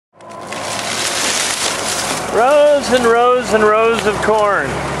Rows and rows and rows of corn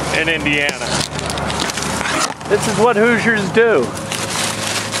in Indiana. This is what Hoosiers do.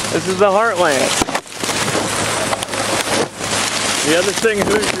 This is the heartland. The other thing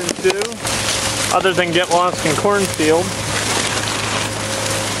Hoosiers do, other than get lost in cornfields,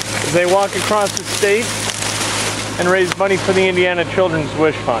 is they walk across the state and raise money for the Indiana Children's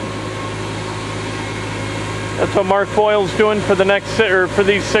Wish Fund. That's what Mark Boyle's doing for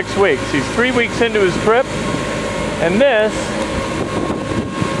these 6 weeks. He's 3 weeks into his trip, and this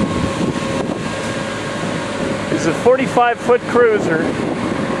is a 45-foot cruiser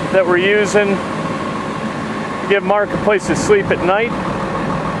that we're using to give Mark a place to sleep at night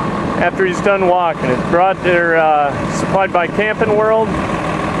after he's done walking. It's supplied by Camping World.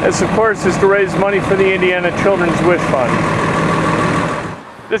 This, of course, is to raise money for the Indiana Children's Wish Fund.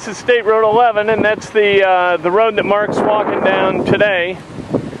 This is State Road 11, and that's the road that Mark's walking down today,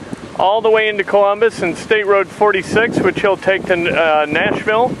 all the way into Columbus, and State Road 46, which he'll take to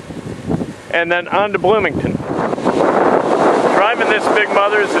Nashville, and then on to Bloomington. Driving this big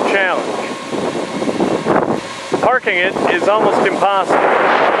mother is a challenge. Parking it is almost impossible.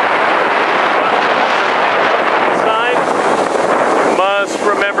 You must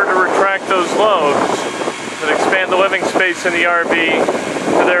remember to retract those loads that expand the living space in the RV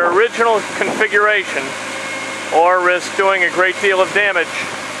to their original configuration, or risk doing a great deal of damage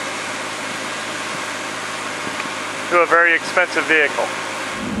to a very expensive vehicle.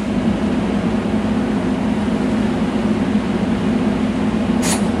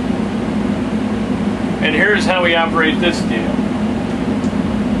 And here's how we operate this deal.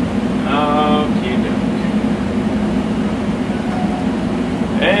 Okey doke.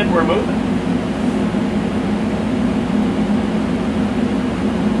 And we're moving.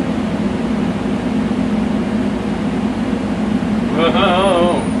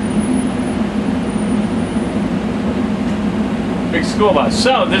 Whoa. Big school bus.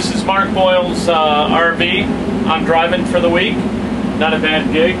 So this is Mark Boyle's RV. I'm driving for the week. Not a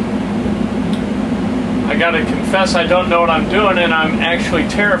bad gig. I gotta confess I don't know what I'm doing, and I'm actually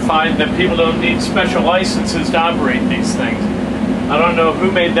terrified that people don't need special licenses to operate these things. I don't know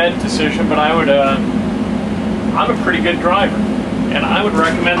who made that decision, but I'm a pretty good driver. And I would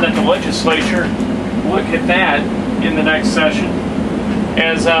recommend that the legislature look at that in the next session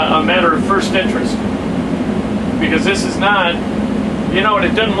as a matter of first interest. Because this is not, you know what,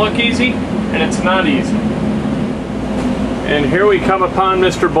 it doesn't look easy, and it's not easy. And here we come upon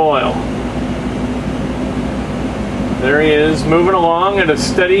Mr. Boyle. There he is, moving along at a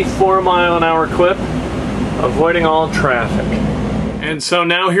steady 4-mile-an-hour clip, avoiding all traffic. And so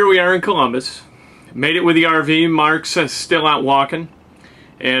now here we are in Columbus. Made it with the RV. Mark's still out walking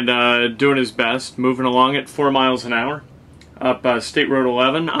and doing his best, moving along at 4 miles an hour up State Road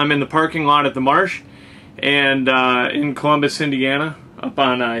 11. I'm in the parking lot at the Marsh and in Columbus, Indiana, up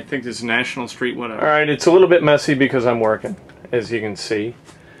on, I think this is National Street, whatever. Alright, it's a little bit messy because I'm working, as you can see.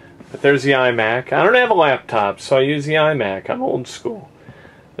 But there's the iMac. I don't have a laptop, so I use the iMac. I'm old school.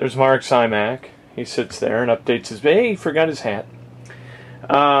 There's Mark's iMac. He sits there and updates his... Hey, he forgot his hat.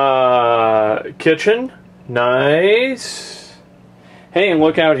 Kitchen. Nice. Hey, and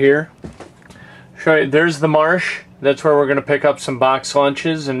look out here. Show you. There's the Marsh. That's where we're going to pick up some box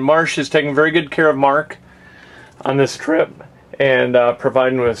lunches. And Marsh is taking very good care of Mark on this trip and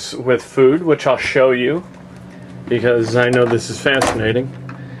providing with food, which I'll show you because I know this is fascinating.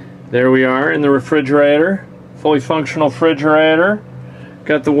 There we are in the refrigerator, fully functional refrigerator.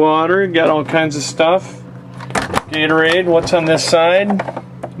 Got the water, got all kinds of stuff. Gatorade, what's on this side?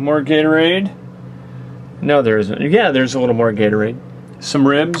 More Gatorade. No, there isn't. Yeah, there's a little more Gatorade. Some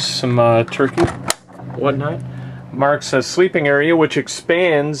ribs, some turkey, whatnot. Mark's sleeping area, which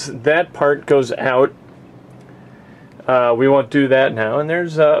expands. That part goes out. We won't do that now. And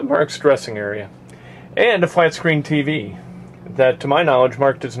there's Mark's dressing area. And a flat screen TV that, to my knowledge,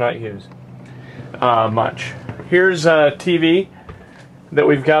 Mark does not use much. Here's a TV that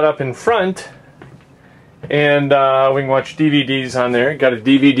we've got up in front, and we can watch DVDs on there. Got a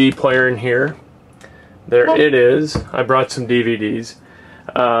DVD player in here. There it is. I brought some DVDs.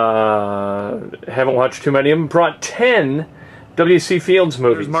 Haven't watched too many of them. Brought 10 W.C. Fields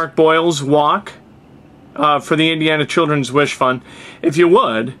movies. There's Mark Boyle's walk for the Indiana Children's Wish Fund. If you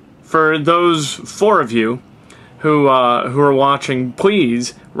would, for those 4 of you who are watching,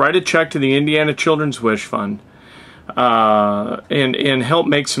 please write a check to the Indiana Children's Wish Fund and help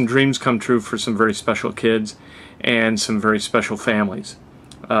make some dreams come true for some very special kids and some very special families.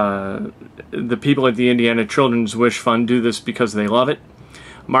 The people at the Indiana Children's Wish Fund do this because they love it.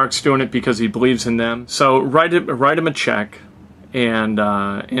 Mark's doing it because he believes in them. So write him a check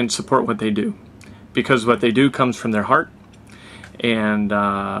and support what they do. because what they do comes from their heart, and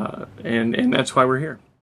that's why we're here.